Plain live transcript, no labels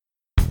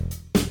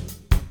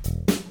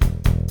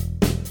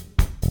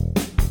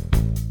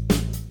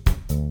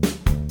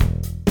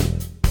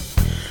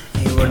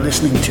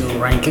listening to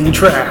Ranking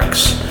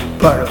Tracks,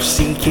 part of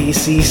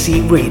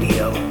CKCC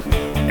Radio.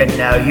 And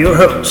now your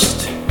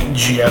host,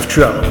 Jeff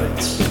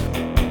Trelowitz.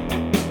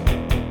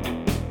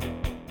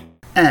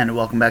 And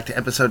welcome back to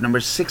episode number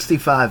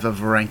 65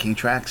 of Ranking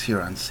Tracks here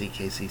on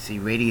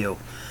CKCC Radio.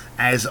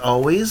 As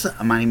always,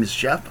 my name is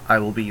Jeff. I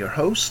will be your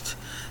host.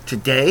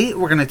 Today,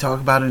 we're going to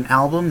talk about an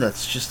album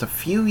that's just a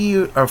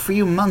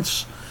few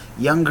months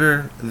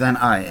younger than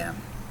I am.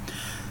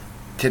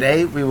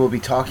 Today, we will be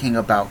talking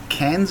about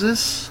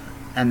Kansas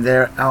and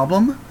their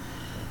album,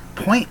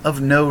 Point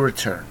of No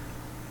Return.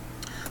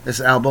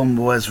 This album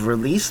was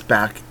released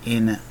back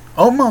in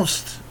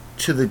almost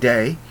to the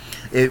day.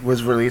 It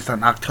was released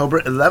on October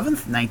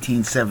 11th,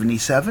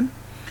 1977.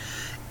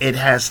 It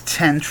has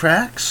 10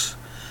 tracks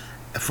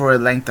for a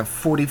length of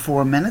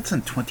 44 minutes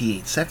and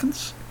 28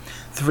 seconds.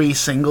 3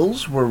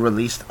 singles were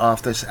released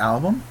off this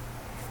album.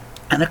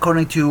 And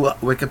according to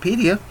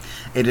Wikipedia,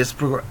 it is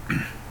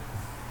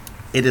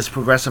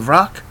progressive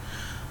rock,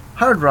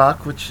 hard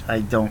rock, which I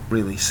don't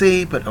really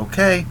see, but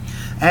okay,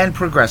 and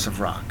progressive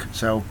rock,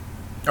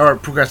 or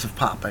progressive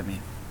pop, I mean,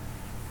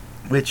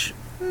 which,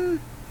 I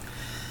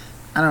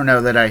don't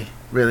know that I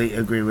really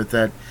agree with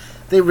that.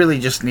 They really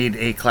just need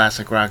a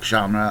classic rock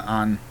genre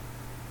on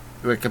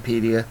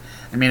Wikipedia.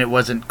 I mean, it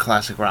wasn't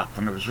classic rock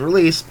when it was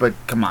released, but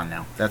come on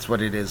now, that's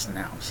what it is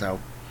now. So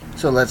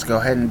let's go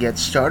ahead and get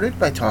started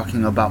by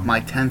talking about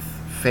my 10th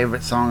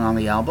favorite song on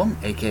the album,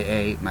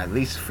 aka my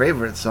least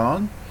favorite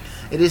song.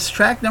 It is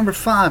track number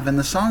 5, and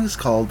the song is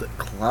called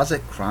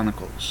Closet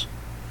Chronicles.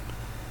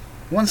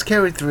 Once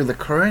carried through the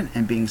current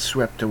and being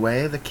swept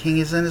away, the king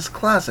is in his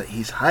closet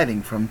he's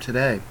hiding from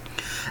today.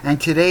 And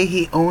today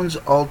he owns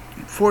all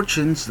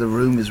fortunes, the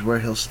room is where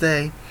he'll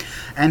stay,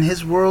 and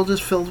his world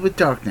is filled with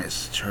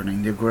darkness,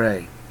 turning to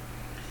gray.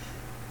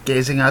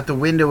 Gazing out the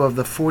window of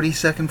the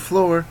 42nd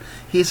floor,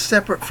 he is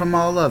separate from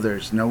all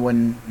others, no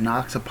one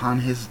knocks upon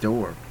his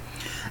door.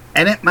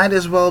 And it might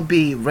as well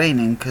be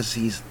raining, 'cause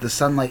the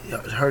sunlight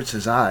hurts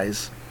his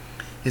eyes.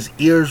 His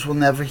ears will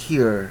never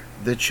hear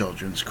the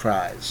children's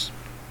cries.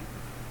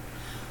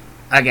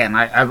 Again,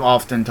 I've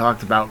often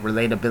talked about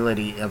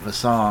relatability of a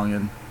song,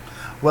 and,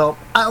 well,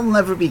 I'll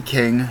never be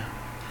king.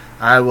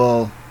 I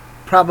will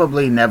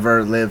probably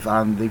never live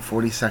on the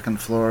 42nd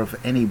floor of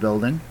any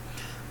building.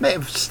 May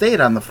have stayed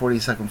on the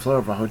 42nd floor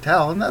of a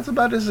hotel, and that's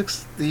about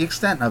the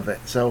extent of it.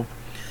 So,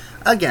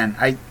 again,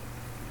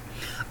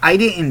 I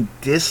didn't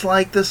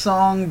dislike the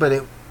song,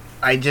 but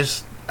I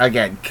just,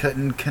 again,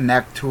 couldn't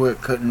connect to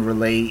it, couldn't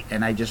relate,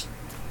 and I just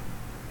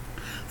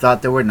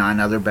thought there were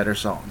 9 other better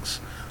songs.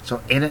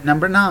 So in at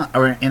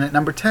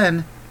number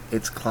 10,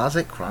 it's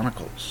Closet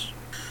Chronicles.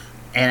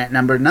 And at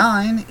number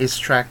 9 is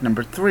track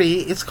number 3.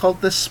 It's called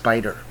The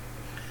Spider.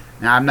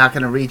 Now, I'm not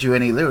going to read you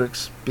any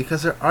lyrics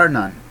because there are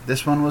none.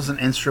 This one was an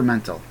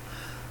instrumental.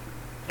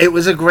 It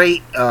was a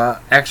great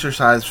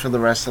exercise for the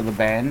rest of the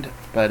band,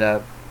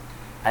 but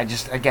I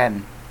just,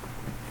 again,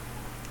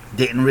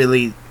 didn't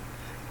really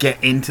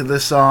get into the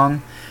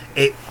song.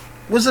 It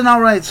was an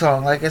alright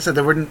song. Like I said,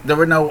 there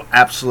were no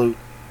absolute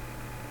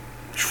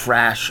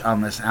trash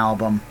on this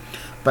album,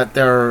 but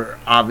there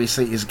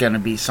obviously is going to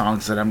be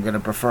songs that I'm going to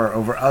prefer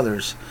over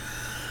others.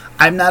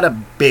 I'm not a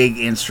big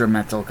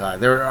instrumental guy.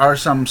 There are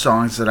some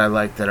songs that I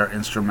like that are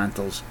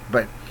instrumentals,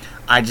 but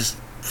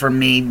for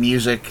me,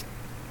 music,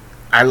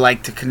 I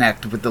like to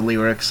connect with the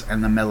lyrics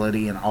and the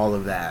melody and all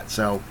of that.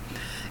 So,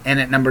 and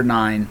at number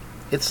 9,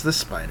 it's The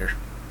Spider.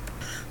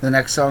 The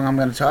next song I'm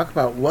going to talk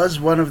about was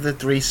one of the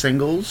 3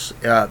 singles,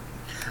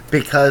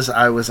 because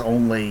I was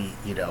only,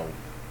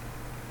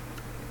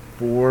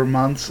 4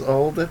 months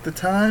old at the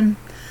time.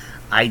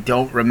 I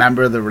don't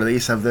remember the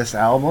release of this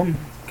album,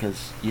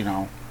 because,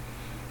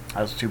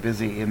 I was too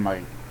busy in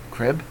my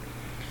crib.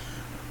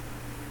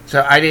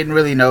 So I didn't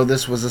really know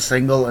this was a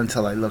single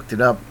until I looked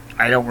it up.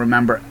 I don't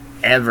remember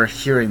ever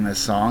hearing this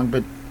song,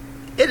 but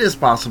it is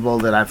possible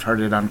that I've heard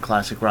it on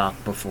classic rock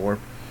before.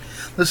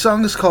 The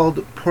song is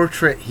called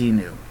Portrait He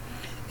Knew.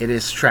 It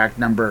is track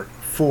number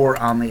 4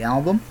 on the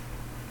album.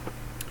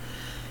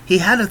 He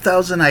had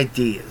 1,000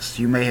 ideas,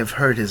 you may have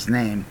heard his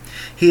name.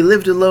 He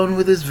lived alone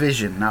with his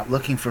vision, not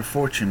looking for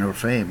fortune or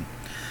fame.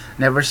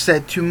 Never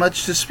said too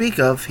much to speak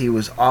of, he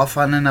was off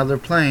on another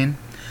plane.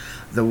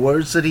 The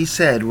words that he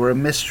said were a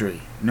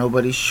mystery,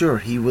 nobody's sure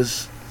he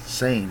was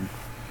sane.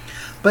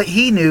 But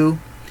he knew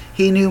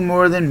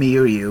more than me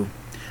or you.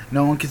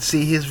 No one could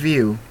see his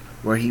view,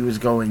 where he was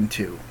going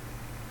to.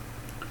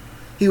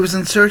 He was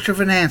in search of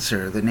an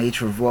answer, the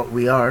nature of what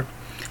we are.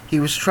 He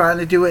was trying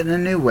to do it in a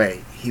new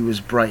way. He was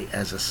bright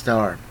as a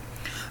star.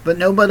 But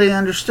nobody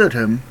understood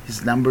him.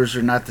 His numbers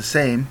are not the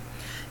same.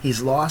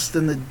 He's lost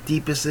in the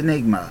deepest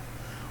enigma,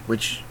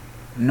 which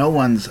no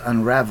one's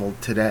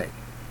unraveled today.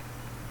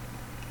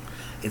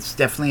 It's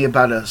definitely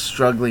about a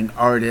struggling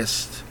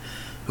artist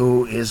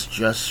who is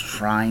just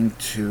trying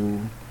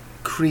to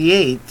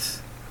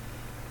create,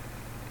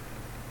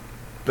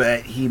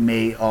 but he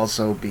may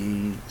also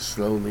be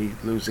slowly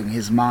losing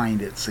his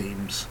mind, it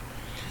seems.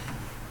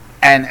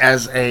 And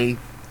as a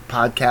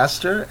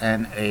podcaster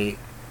and a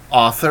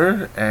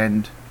author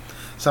and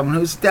someone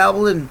who's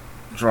dabbled in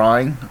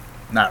drawing.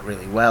 Not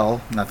really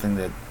well. Nothing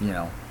that,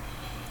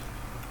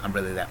 I'm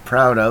really that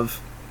proud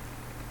of.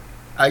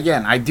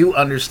 Again, I do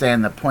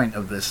understand the point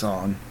of this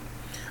song.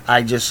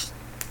 I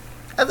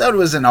thought it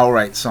was an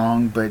alright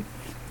song, but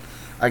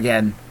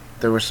again,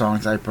 there were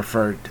songs I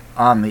preferred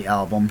on the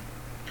album.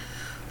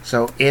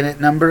 So in at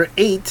number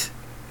 8,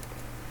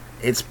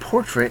 it's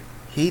Portrait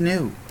He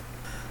Knew.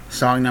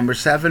 Song number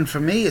 7 for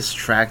me is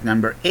track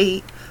number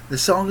 8. The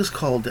song is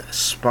called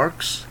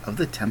Sparks of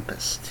the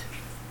Tempest.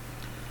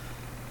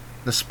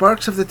 The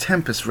sparks of the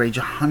tempest rage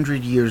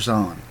 100 years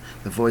on.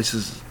 The voice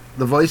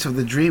of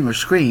the dreamer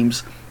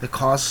screams the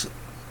cause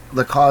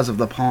of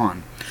the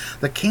pawn.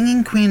 The king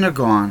and queen are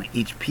gone.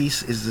 Each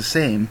piece is the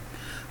same.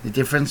 The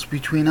difference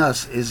between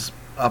us is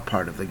a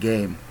part of the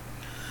game.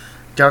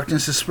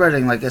 Darkness is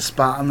spreading like a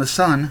spot on the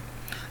sun.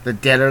 The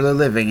dead are the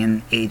living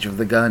in age of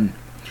the gun.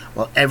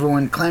 While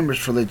everyone clamors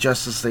for the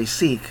justice they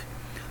seek,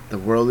 the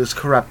world is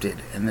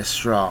corrupted and the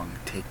strong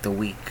take the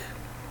weak.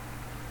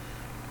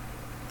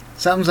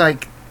 Sounds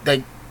like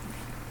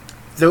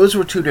those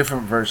were two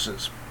different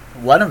verses.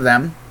 One of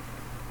them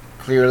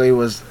clearly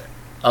was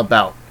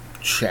about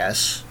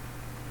chess.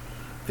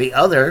 The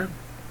other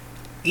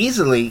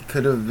easily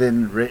could have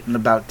been written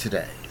about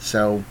today.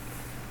 So,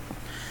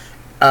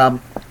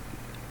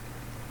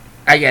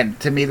 again,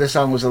 to me the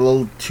song was a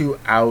little too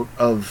all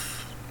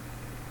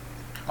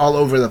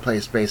over the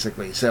place,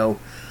 basically. So,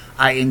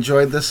 I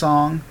enjoyed the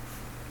song,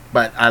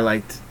 but I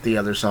liked the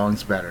other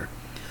songs better.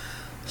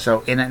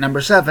 So, in at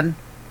number 7,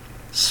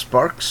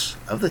 Sparks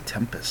of the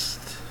Tempest.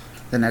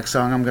 The next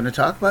song I'm going to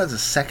talk about is the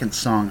second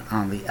song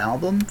on the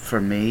album.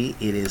 For me,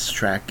 it is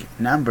track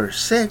number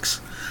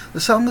 6. The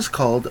song is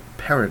called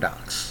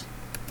Paradox.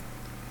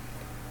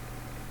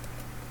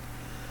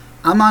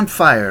 I'm on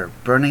fire,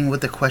 burning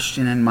with a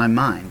question in my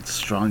mind,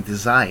 strong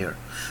desire.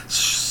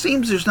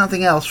 Seems there's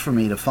nothing else for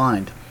me to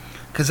find.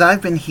 'Cause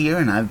I've been here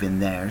and I've been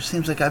there.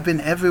 Seems like I've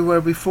been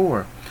everywhere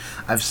before.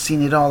 I've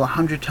seen it all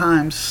 100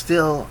 times.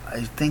 Still,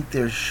 I think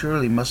there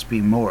surely must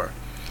be more.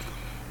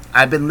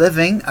 I've been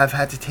living, I've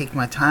had to take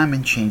my time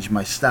and change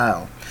my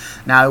style.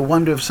 Now I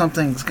wonder if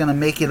something's gonna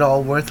make it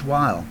all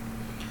worthwhile.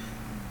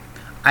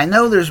 I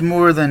know there's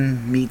more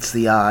than meets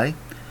the eye.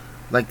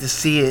 Like to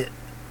see it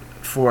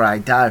before I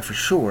die for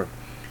sure.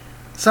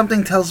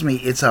 Something tells me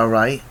it's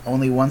alright,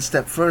 only one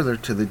step further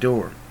to the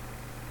door.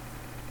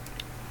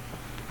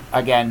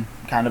 Again,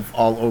 kind of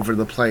all over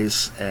the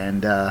place,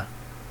 and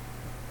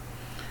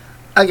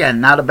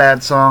again, not a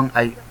bad song.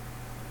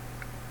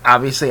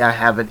 Obviously, I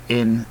have it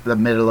in the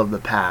middle of the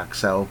pack,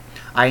 so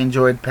I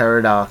enjoyed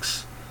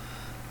Paradox.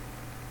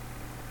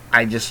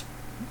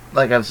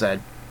 Like I've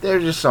said, they're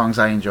just songs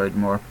I enjoyed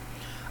more.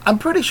 I'm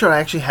pretty sure I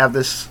actually have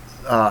this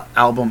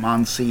album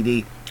on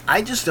CD.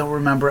 I just don't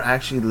remember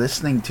actually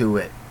listening to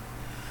it.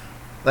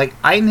 Like,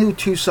 I knew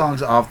 2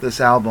 songs off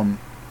this album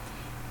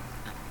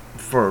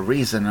for a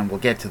reason, and we'll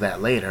get to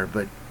that later,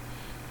 but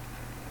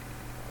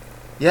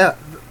yeah,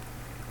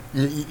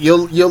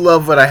 you'll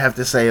love what I have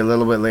to say a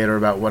little bit later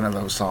about one of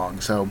those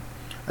songs. So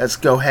let's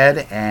go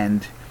ahead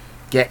and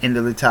get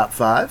into the top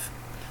 5.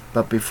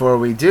 But before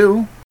we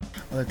do,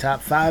 the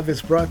top 5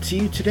 is brought to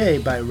you today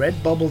by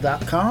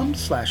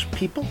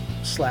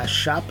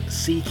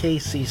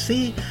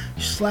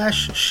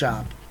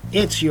redbubble.com/people/shop/CKCC/shop.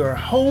 It's your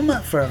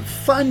home for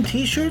fun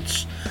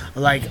t-shirts,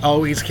 like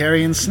always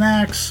carrying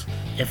snacks.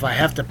 If I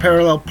have to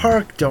parallel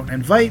park, don't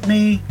invite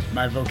me.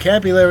 My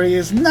vocabulary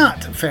is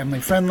not family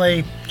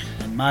friendly.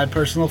 And my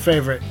personal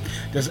favorite,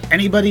 does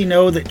anybody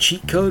know the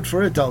cheat code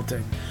for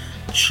adulting?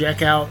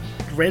 Check out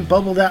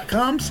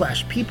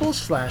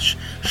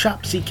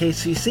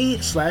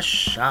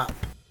redbubble.com/people/shop/CKCC/shop.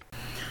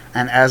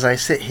 And as I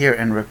sit here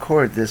and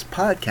record this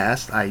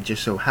podcast, I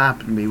just so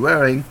happen to be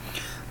wearing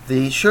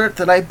the shirt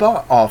that I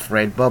bought off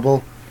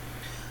Redbubble.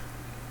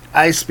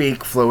 I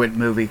speak fluent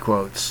movie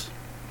quotes.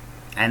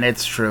 And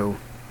it's true.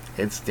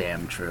 It's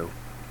damn true.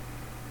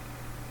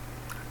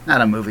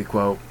 Not a movie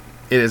quote.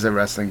 It is a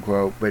wrestling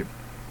quote, but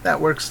that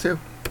works too.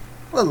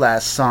 The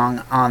last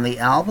song on the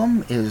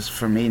album is,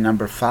 for me,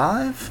 number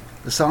 5.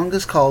 The song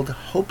is called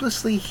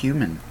Hopelessly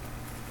Human.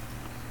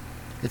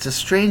 It's a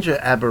strange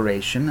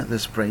aberration,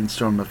 this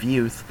brainstorm of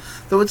youth,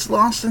 though it's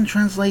lost in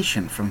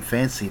translation from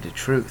fancy to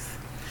truth.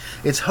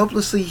 It's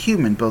hopelessly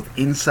human both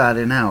inside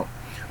and out,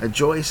 a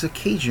joyous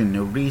occasion,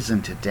 no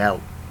reason to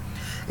doubt.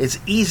 It's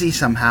easy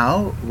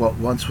somehow, what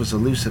once was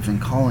elusive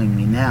and calling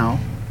me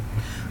now.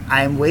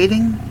 I am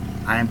waiting,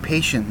 I am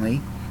patiently,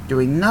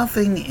 doing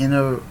nothing in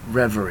a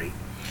reverie,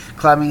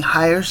 climbing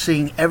higher,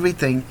 seeing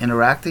everything,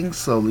 interacting,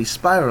 slowly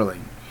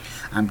spiraling.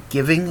 I'm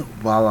giving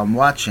while I'm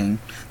watching,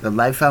 the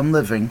life I'm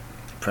living,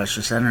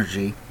 precious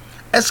energy,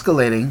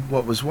 escalating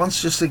what was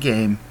once just a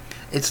game.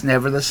 It's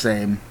never the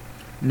same,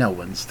 no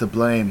one's to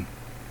blame.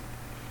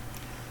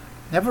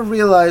 Never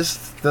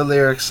realized the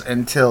lyrics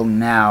until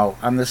now.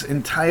 On this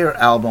entire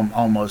album,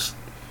 almost,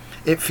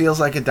 it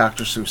feels like a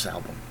Dr. Seuss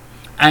album.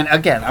 And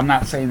again, I'm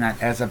not saying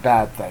that as a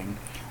bad thing,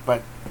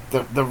 but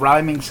the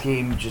rhyming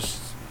scheme just,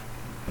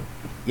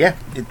 yeah,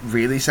 it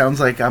really sounds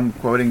like I'm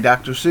quoting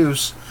Dr.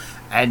 Seuss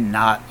and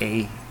not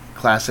a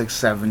classic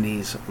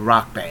 70s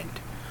rock band.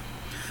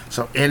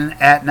 So in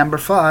at number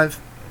 5,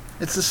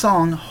 it's the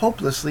song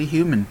Hopelessly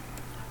Human.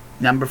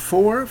 Number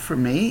 4 for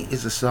me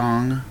is the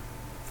song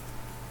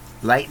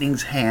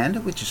Lightning's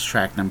Hand, which is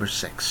track number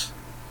 6.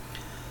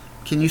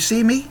 Can you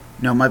see me?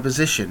 Know my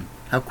position.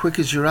 How quick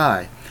is your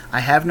eye? I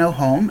have no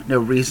home, no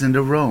reason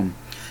to roam.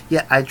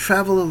 Yet I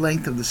travel the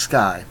length of the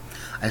sky.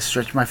 I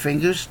stretch my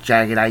fingers,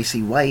 jagged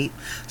icy white,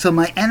 till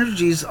my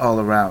energy's all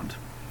around.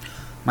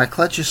 My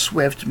clutch is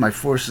swift, my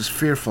force is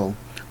fearful.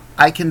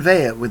 I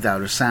convey it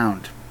without a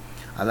sound.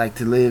 I like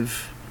to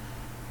live.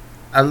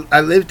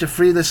 I live to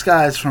free the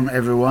skies from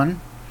everyone.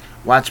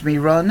 Watch me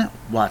run,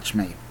 watch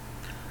me.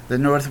 The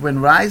north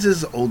wind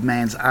rises, old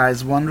man's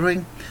eyes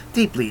wondering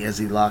deeply as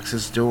he locks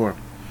his door.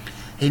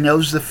 He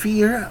knows the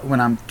fear when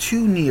I'm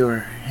too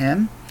near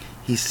him.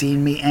 He's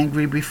seen me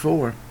angry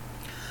before.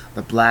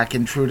 The black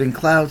intruding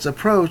clouds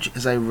approach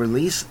as I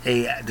release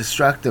a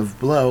destructive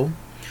blow.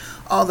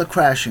 All the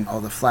crashing, all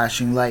the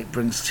flashing light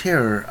brings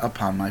terror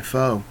upon my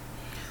foe.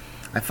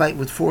 I fight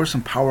with force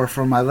and power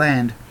for my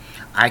land.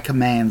 I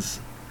command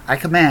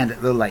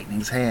the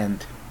lightning's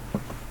hand.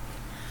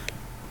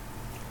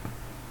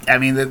 I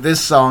mean,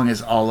 this song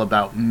is all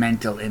about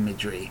mental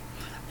imagery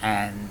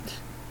and,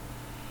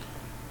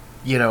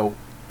 you know,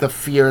 the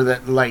fear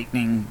that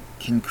lightning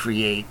can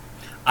create.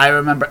 I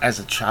remember as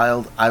a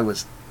child, I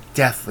was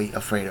deathly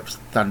afraid of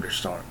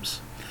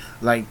thunderstorms.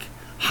 Like,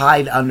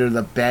 hide under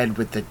the bed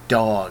with the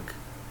dog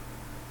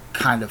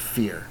kind of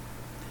fear.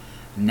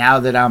 Now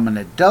that I'm an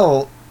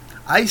adult,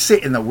 I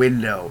sit in the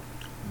window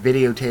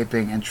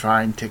videotaping and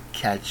trying to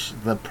catch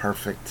the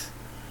perfect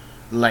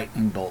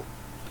lightning bolt.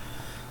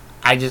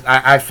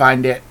 I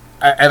find it,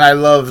 and I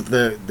love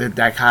the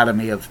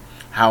dichotomy of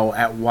how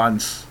at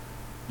once,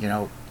 you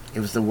know, it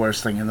was the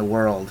worst thing in the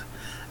world,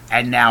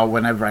 and now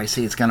whenever I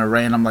see it's going to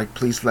rain, I'm like,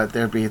 please let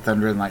there be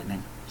thunder and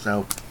lightning.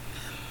 So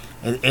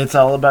it's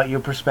all about your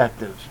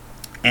perspective.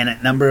 And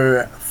at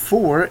number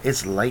 4,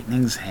 it's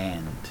Lightning's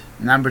Hand.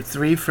 Number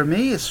 3 for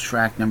me is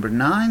track number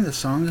 9. The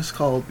song is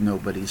called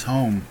Nobody's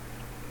Home.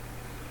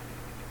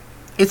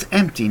 It's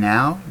empty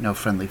now, no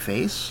friendly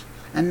face,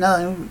 and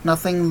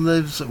nothing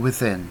lives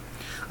within.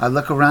 I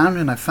look around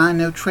and I find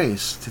no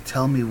trace to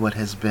tell me what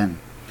has been.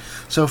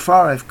 So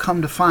far I've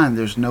come to find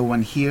there's no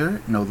one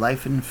here, no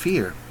life in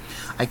fear.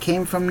 I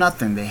came from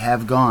nothing, they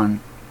have gone,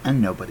 and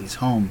nobody's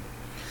home.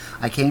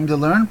 I came to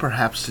learn,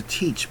 perhaps to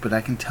teach, but I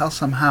can tell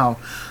somehow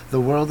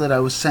the world that I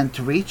was sent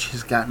to reach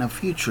has got no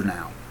future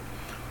now.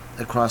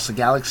 Across the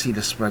galaxy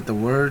to spread the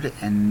word,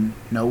 and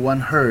no one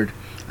heard.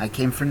 I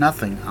came for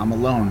nothing, I'm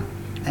alone,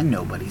 and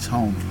nobody's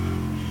home.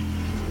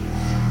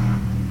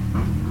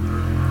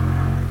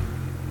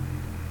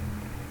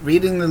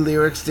 Reading the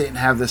lyrics didn't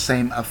have the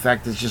same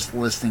effect as just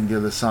listening to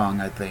the song,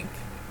 I think.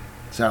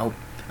 So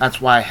that's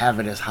why I have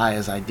it as high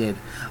as I did.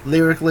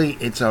 Lyrically,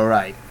 it's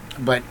alright,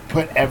 but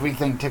put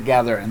everything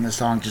together and the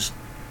song just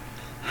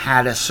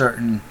had a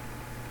certain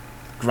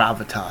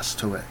gravitas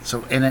to it.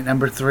 So in at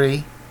number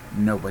 3,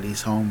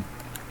 Nobody's Home.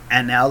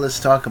 And now let's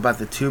talk about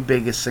the 2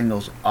 biggest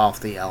singles off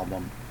the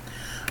album.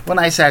 When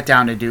I sat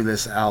down to do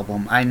this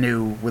album, I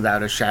knew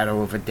without a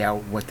shadow of a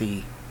doubt what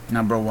the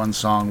number 1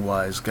 song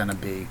was going to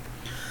be.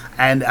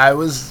 And I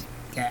was,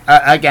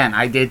 again,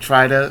 I did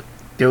try to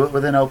do it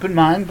with an open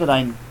mind, but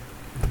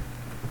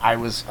I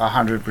was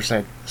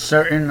 100%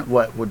 certain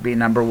what would be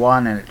number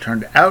 1, and it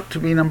turned out to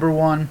be number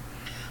 1.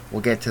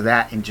 We'll get to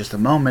that in just a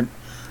moment.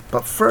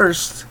 But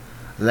first,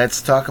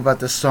 let's talk about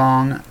the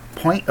song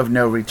Point of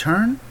No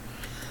Return.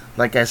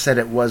 Like I said,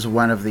 it was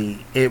one of the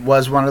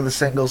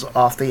singles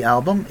off the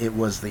album. It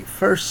was the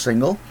first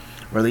single,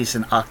 released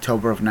in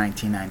October of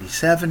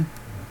 1997.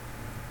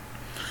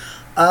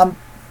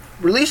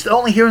 Released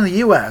only here in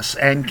the US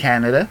and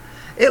Canada,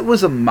 it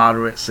was a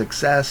moderate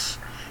success,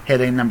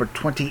 hitting number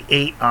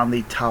 28 on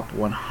the Top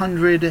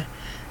 100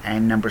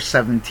 and number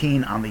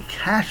 17 on the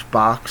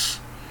Cashbox.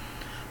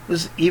 It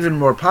was even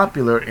more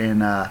popular in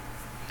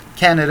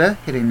Canada,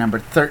 hitting number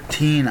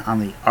 13 on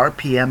the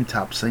RPM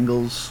Top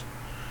Singles.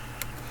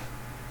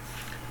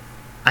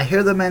 I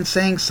hear the men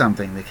saying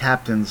something. The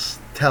captains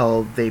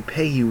tell they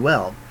pay you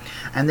well,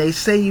 and they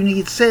say you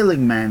need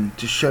sailing men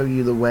to show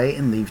you the way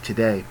and leave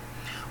today.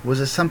 Was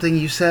it something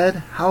you said?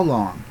 How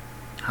long?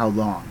 How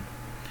long?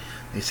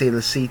 They say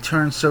the sea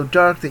turns so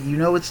dark that you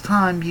know it's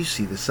time. You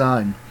see the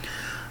sign.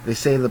 They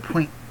say the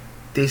point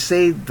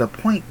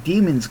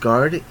Demon's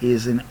Guard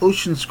is an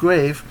ocean's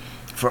grave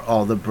for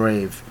all the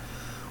brave.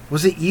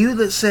 Was it you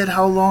that said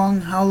how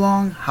long, how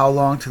long, how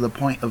long to the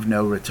point of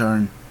no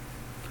return?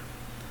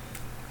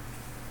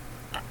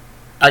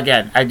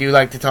 Again, I do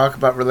like to talk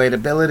about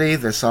relatability.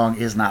 This song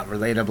is not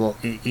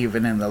relatable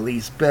even in the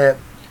least bit,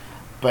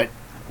 but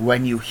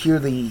when you hear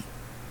the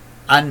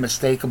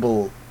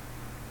unmistakable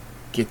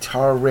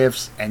guitar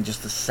riffs and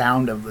just the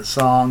sound of the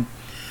song,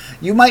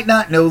 you might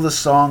not know the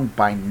song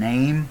by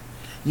name,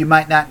 you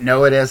might not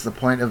know it as the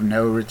point of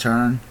no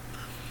return,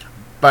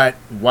 but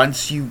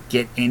once you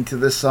get into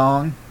the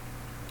song,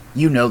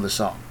 you know the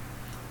song.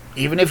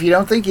 Even if you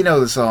don't think you know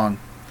the song,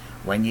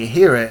 when you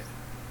hear it,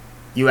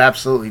 you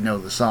absolutely know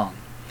the song.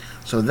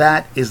 So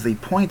that is the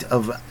point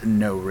of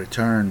no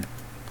return.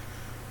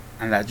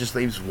 And that just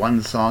leaves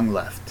one song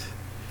left.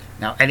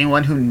 Now,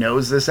 anyone who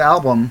knows this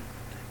album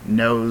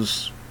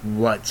knows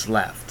what's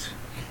left.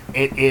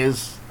 It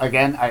is,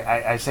 again,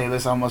 I say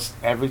this almost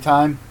every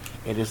time,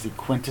 it is the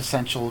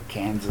quintessential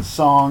Kansas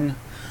song.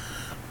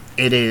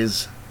 It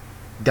is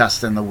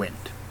Dust in the Wind.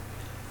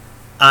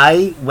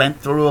 I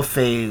went through a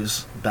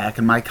phase back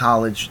in my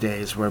college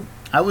days where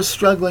I was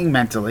struggling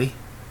mentally,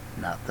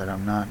 not that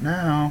I'm not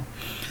now,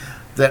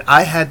 that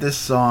I had this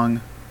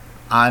song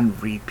on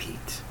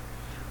repeat.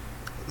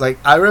 Like,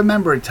 I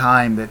remember a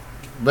time that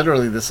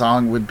literally the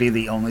song would be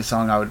the only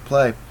song I would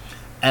play.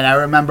 And I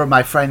remember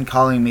my friend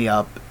calling me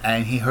up,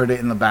 and he heard it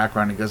in the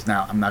background. He goes,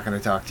 "Now, I'm not going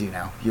to talk to you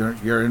now.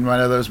 You're in one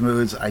of those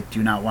moods. I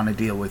do not want to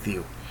deal with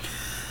you."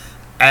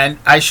 And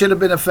I should have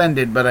been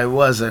offended, but I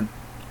wasn't,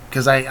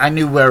 because I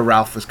knew where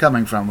Ralph was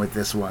coming from with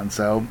this one.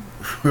 So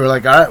we were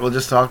like, all right, we'll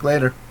just talk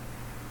later.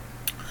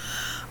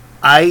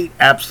 I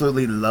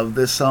absolutely love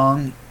this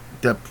song,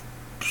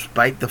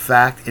 despite the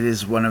fact it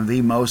is one of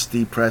the most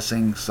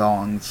depressing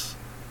songs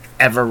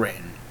ever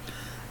written.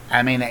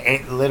 I mean,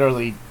 it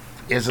literally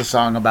is a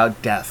song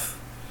about death.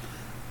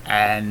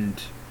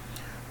 And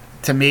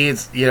to me,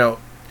 it's,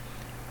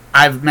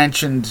 I've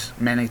mentioned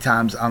many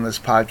times on this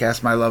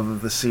podcast my love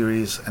of the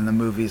series and the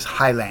movies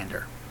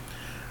Highlander.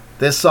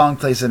 This song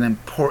plays an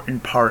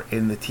important part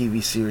in the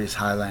TV series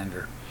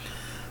Highlander.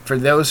 For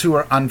those who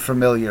are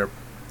unfamiliar,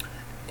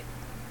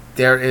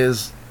 there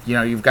is,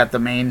 you've got the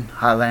main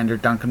Highlander,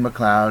 Duncan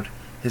MacLeod,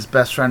 his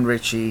best friend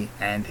Richie,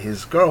 and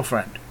his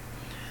girlfriend.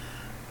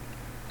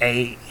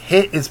 A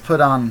hit is put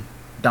on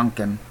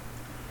Duncan,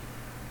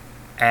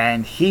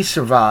 and he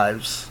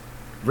survives.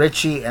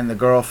 Richie and the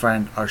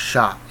girlfriend are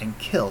shot and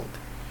killed.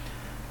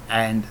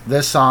 And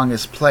this song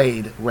is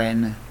played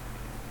when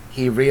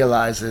he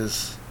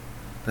realizes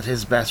that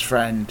his best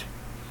friend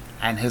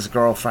and his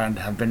girlfriend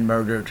have been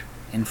murdered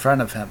in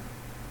front of him.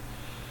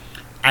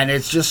 And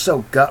it's just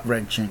so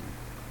gut-wrenching.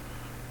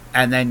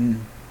 And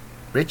then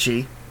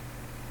Richie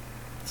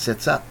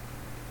sits up.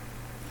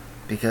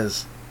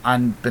 Because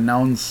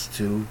unbeknownst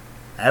to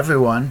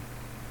everyone,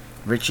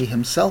 Richie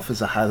himself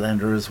is a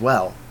Highlander as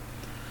well.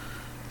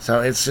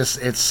 So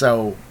it's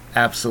so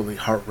absolutely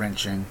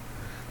heart-wrenching,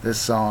 this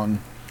song.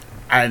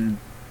 And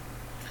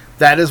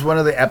that is one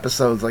of the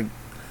episodes, like,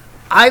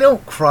 I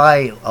don't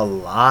cry a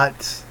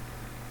lot.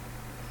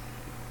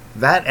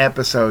 That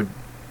episode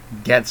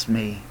gets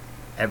me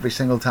every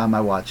single time I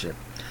watch it.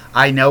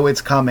 I know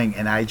it's coming,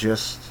 and I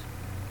just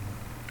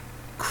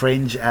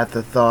cringe at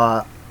the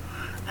thought,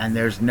 and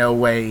there's no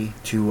way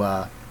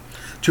to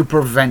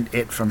prevent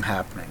it from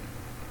happening.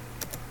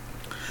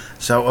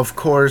 So, of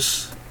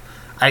course,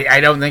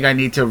 I don't think I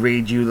need to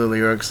read you the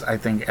lyrics. I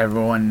think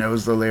everyone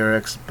knows the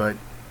lyrics, but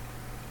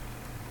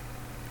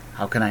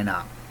how can I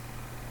not?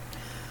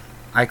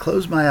 I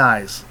close my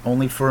eyes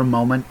only for a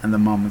moment, and the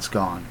moment's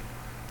gone.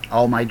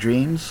 All my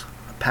dreams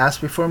pass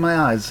before my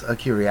eyes, a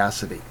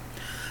curiosity.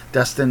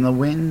 Dust in the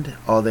wind,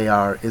 all they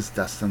are is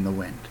dust in the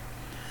wind.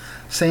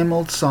 Same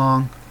old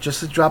song,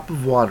 just a drop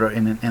of water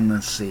in an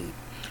endless sea.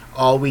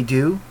 All we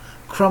do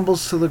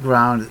crumbles to the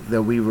ground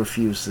that we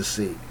refuse to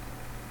see.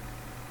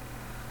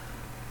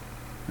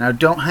 Now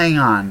don't hang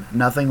on,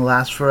 nothing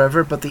lasts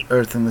forever but the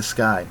earth and the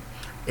sky.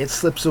 It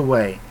slips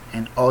away,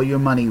 and all your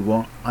money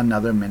won't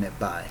another minute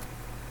buy.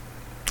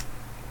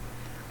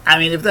 I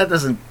mean, if that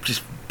doesn't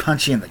just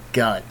punch you in the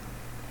gut.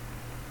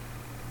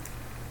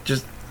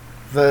 Just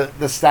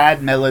the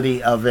sad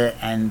melody of it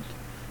and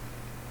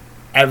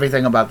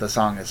everything about the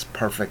song is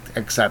perfect,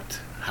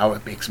 except how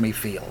it makes me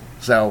feel.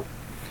 So,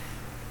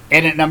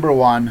 in at number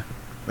one,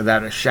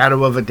 without a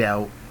shadow of a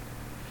doubt,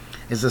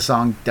 is the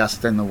song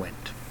Dust in the Wind.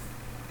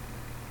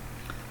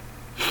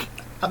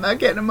 I'm not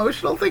getting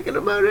emotional thinking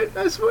about it,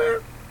 I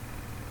swear.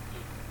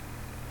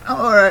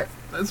 Alright,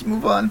 let's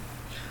move on.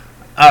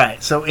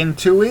 Alright, so in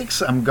 2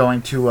 weeks, I'm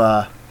going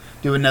to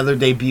do another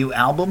debut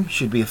album.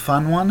 Should be a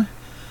fun one.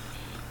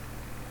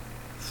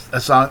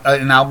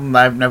 An album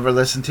that I've never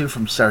listened to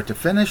from start to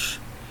finish.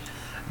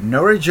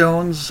 Norah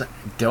Jones,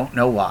 Don't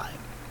Know Why.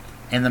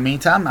 In the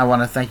meantime, I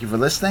want to thank you for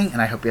listening,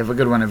 and I hope you have a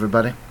good one,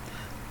 everybody.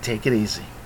 Take it easy.